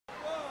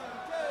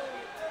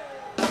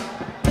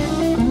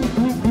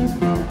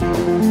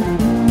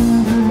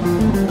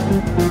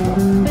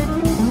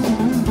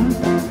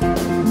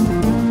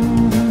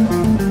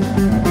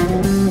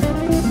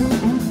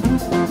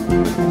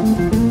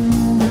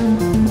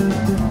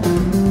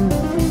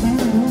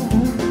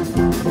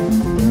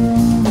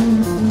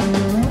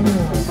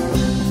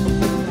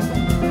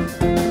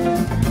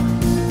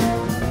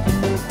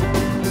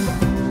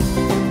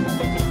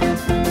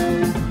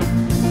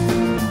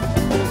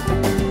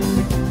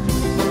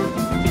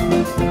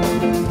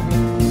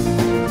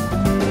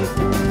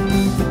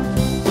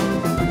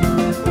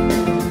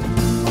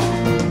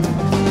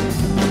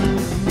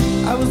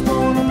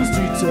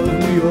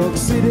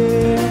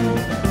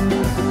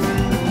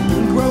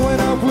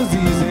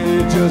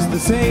the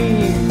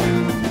same.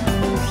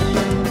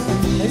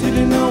 I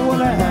didn't know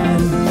what I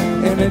had,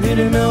 and I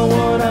didn't know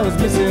what I was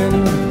missing,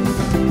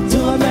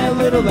 till I met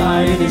Little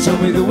Eye and he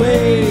showed me the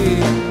way.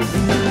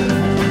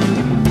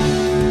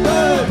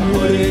 But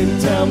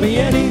wouldn't tell me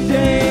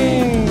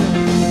anything,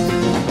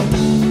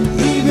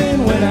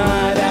 even when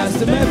I'd asked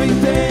him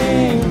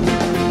everything.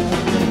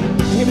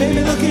 He made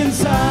me look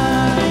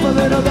inside, for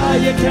Little Eye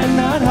you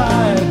cannot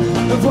hide,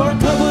 and for a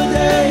couple of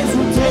days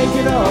we'll take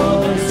it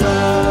all in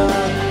stride.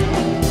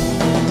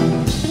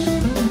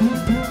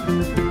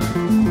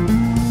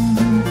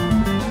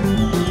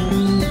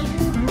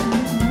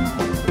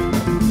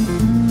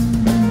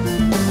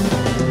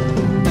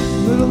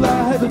 Little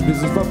Eye had a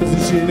business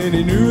proposition, and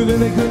he knew that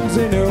they couldn't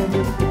say no.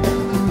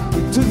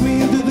 Took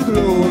me into the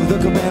glow of the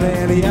cabana,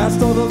 and he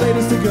asked all the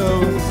ladies to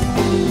go.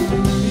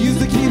 He used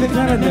the key that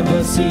kind of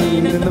never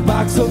seen, and the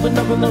box opened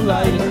up in the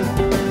light.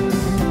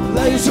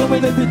 Light showed me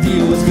that the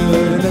deal was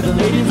good, and that the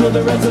ladies were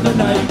the rest of the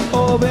night.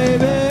 Oh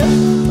baby,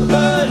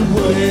 but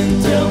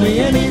wouldn't tell me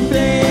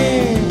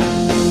anything,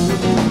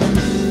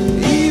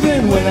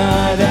 even when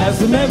I'd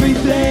asked him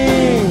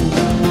everything.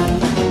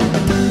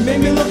 Made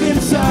me look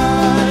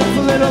inside,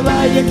 for Little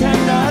Eye you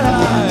cannot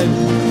hide,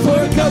 for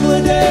a couple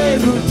of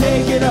days we'll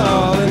take it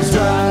all in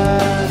stride.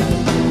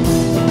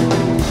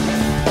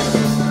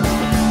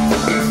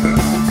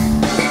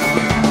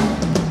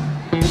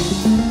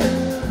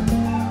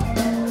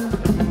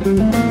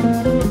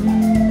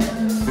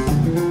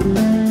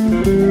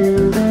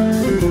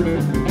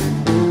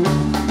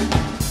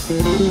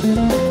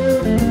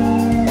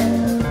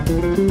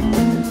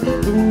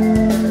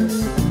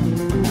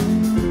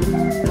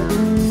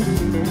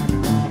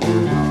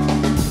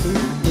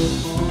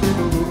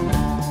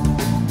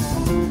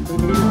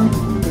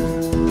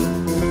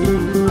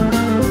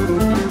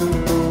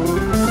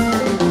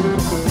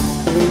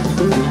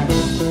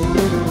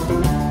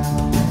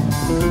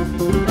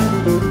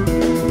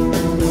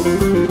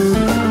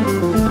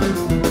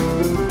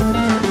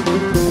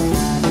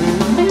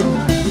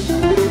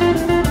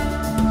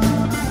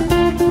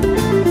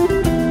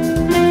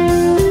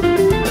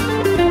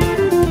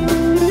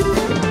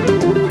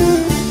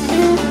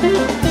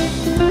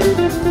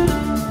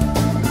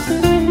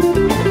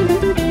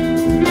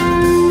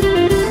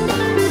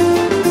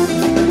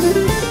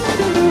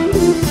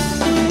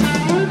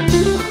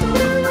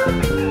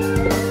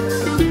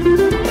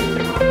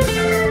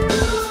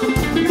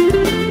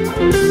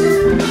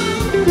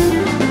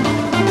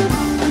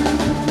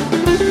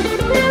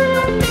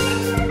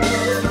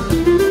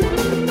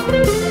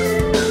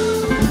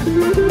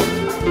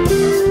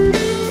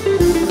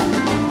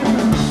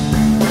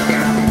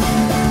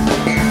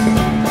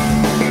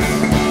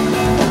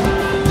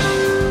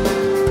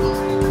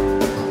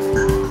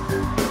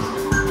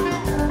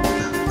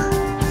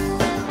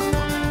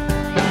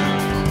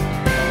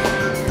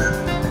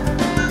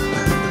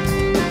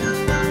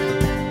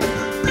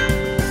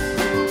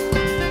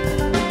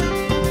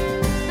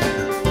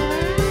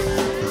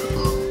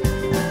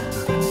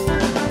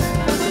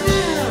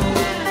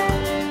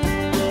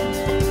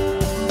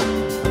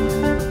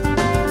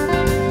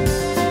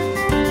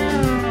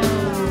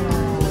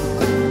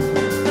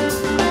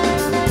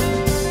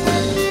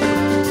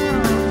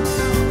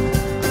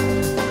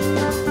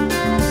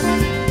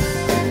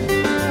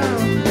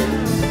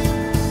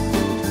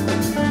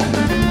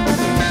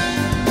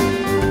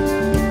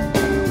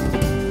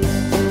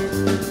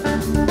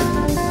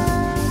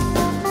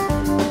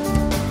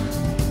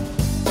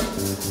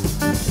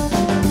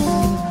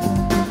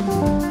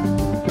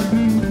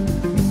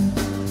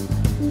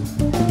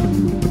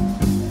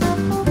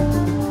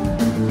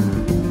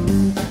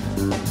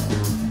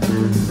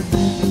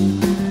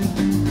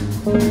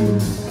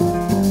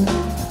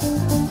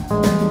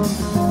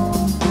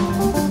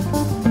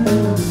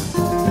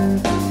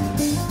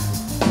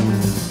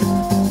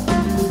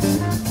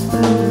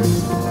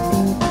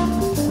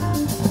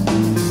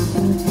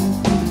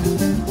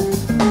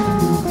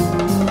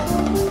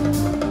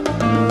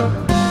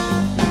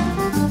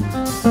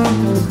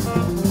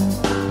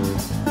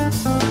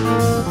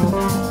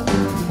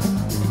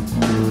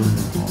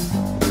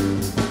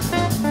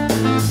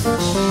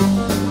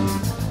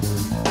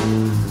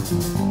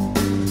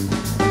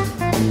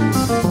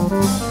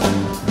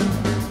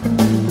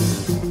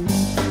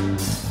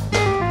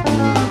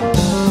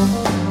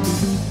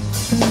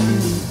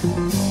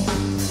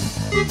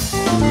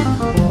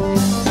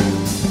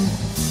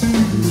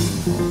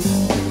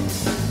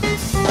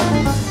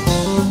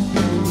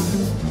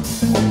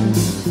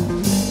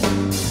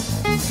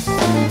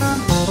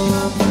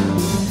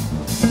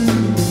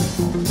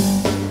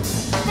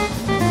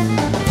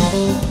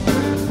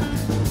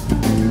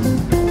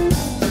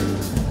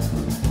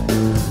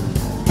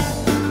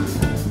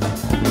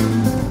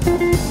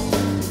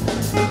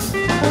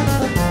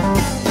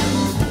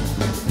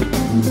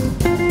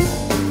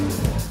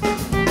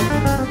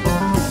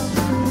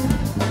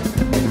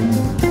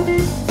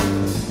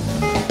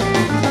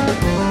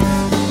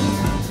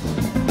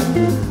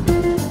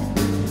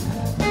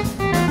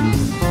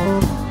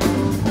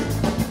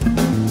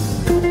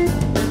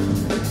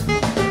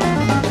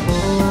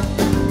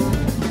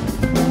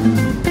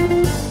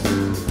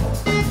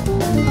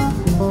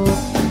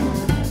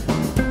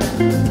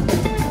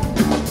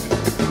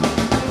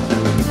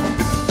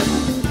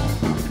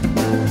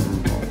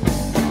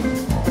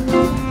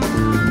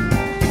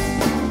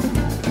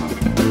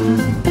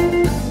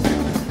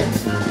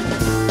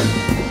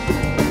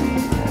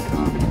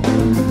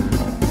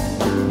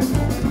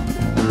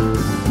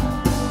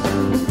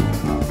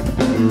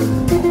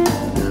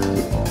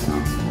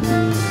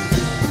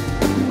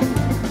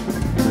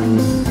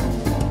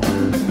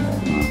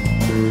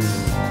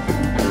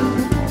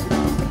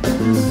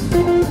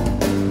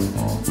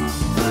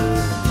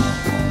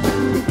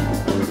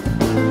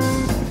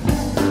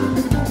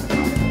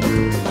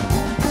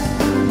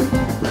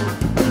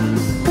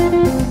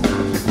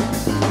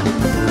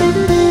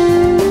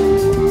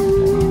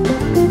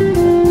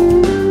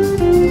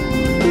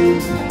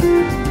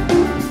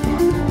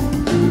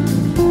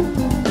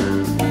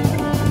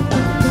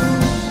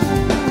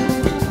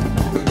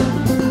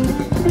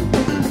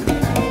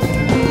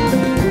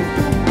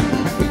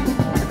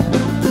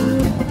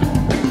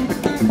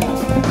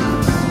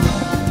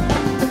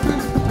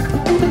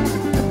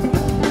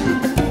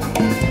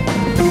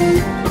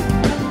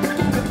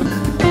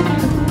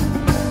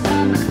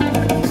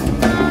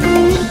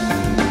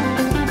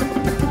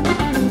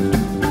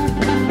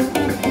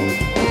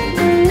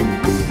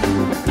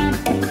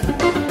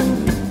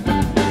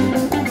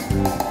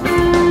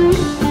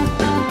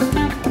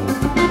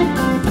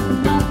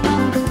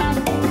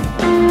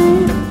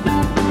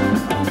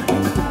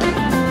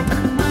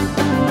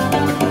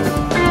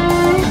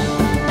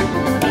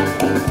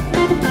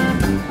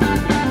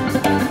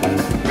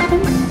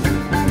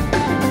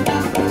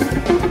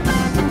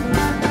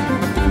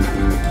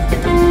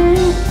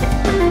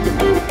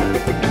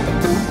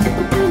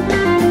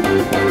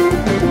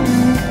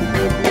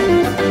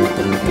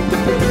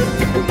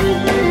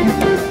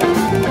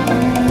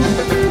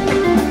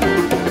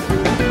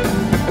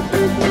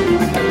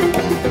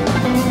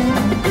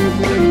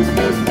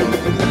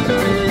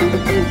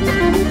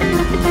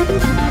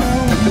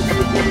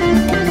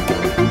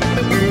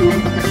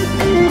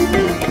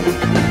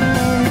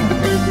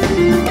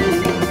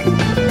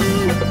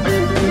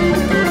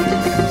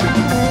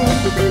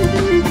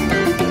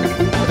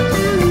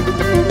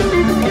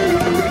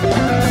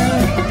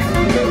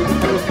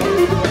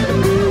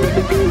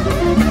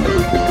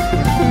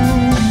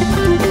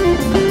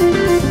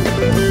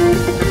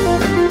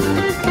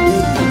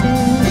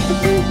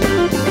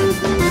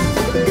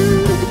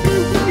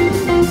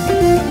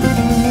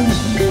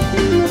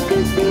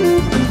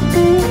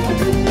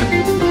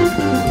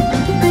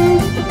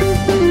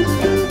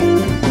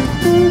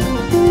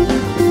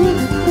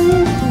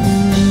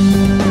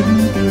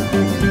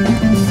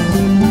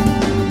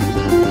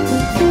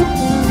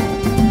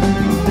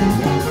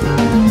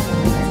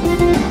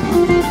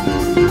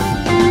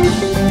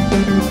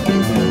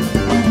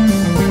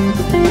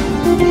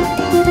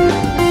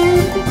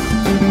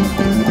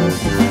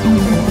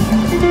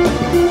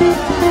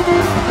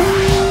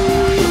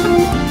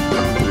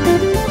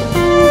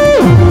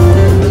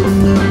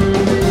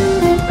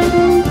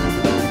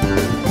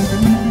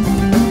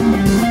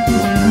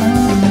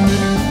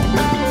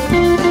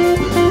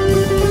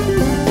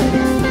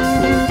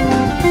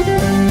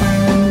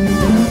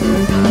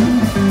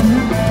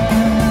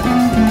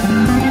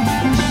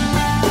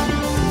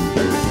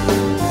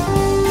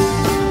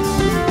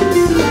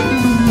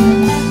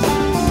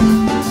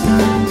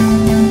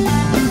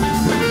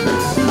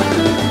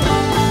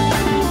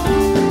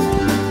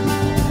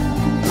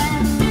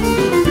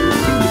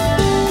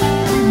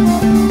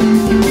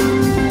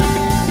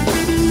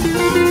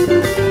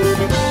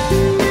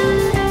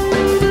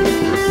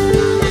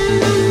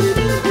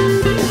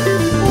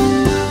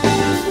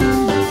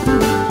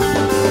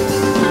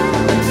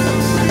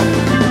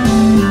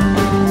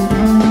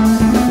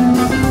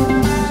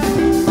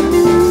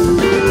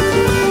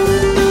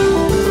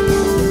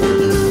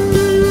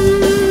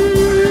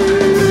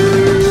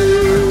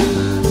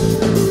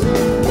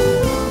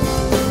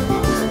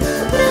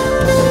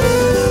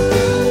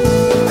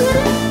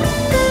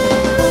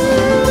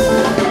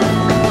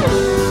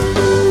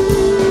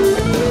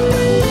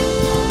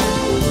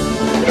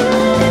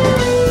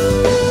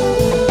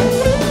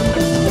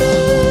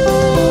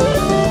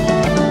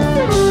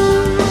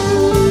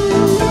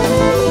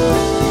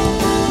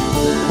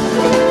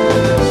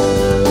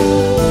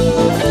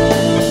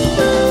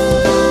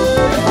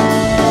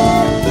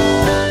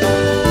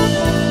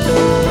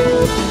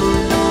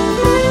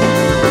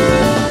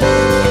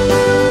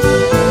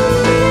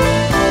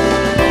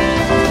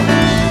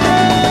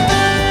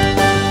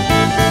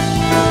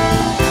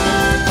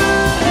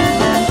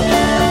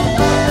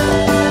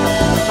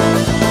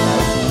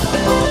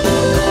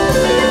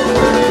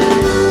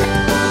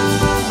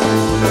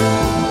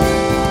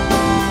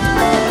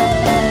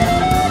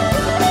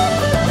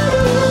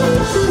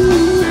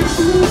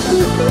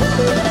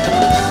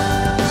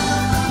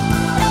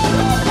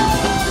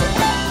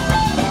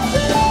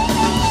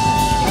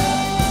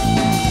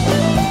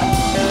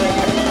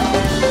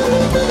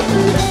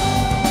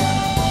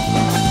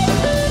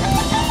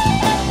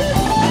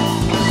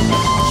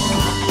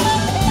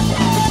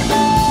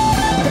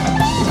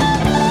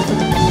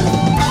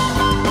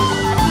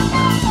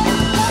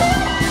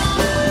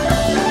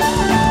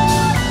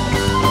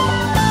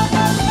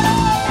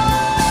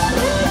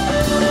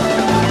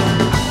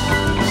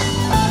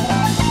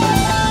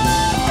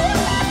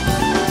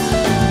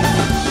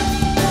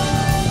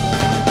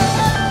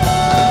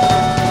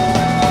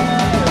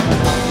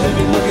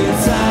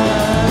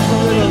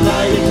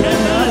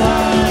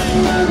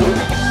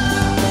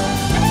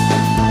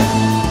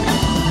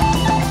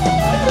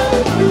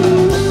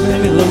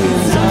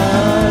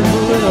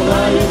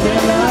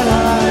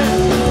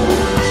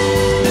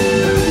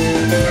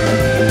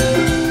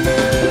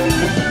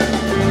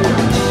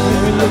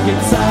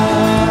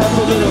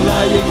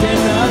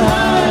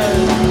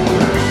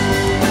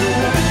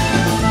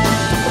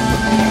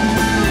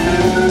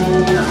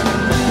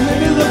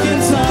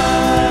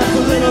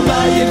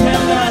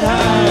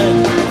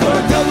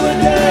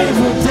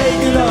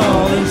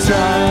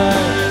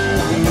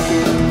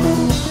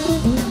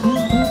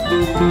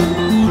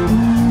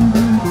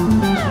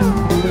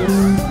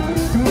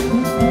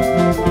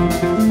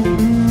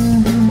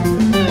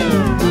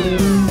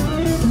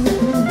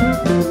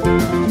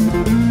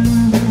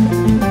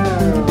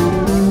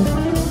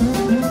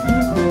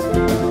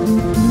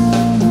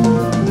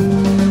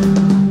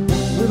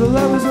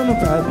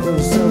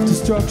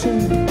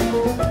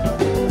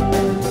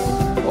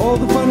 All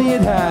the fun he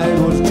had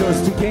was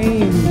just a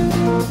game.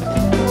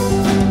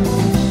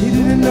 He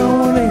didn't know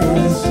what it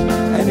is,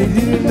 and he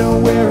didn't know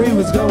where he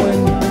was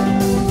going.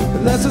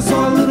 That's a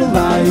small little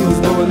lie, he was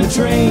going to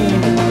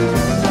train.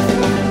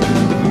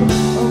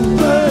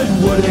 But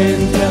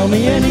wouldn't tell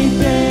me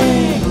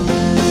anything,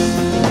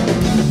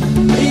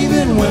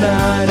 even when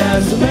I'd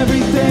ask him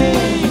everything.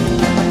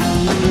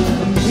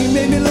 He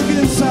made me look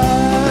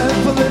inside,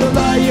 for little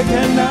lie you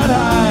cannot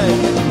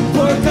hide.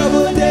 For a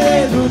couple of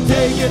days we'll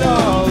take it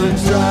all in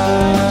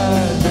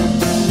stride.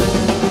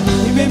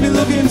 He made me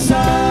look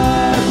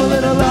inside, for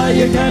little lie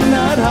you cannot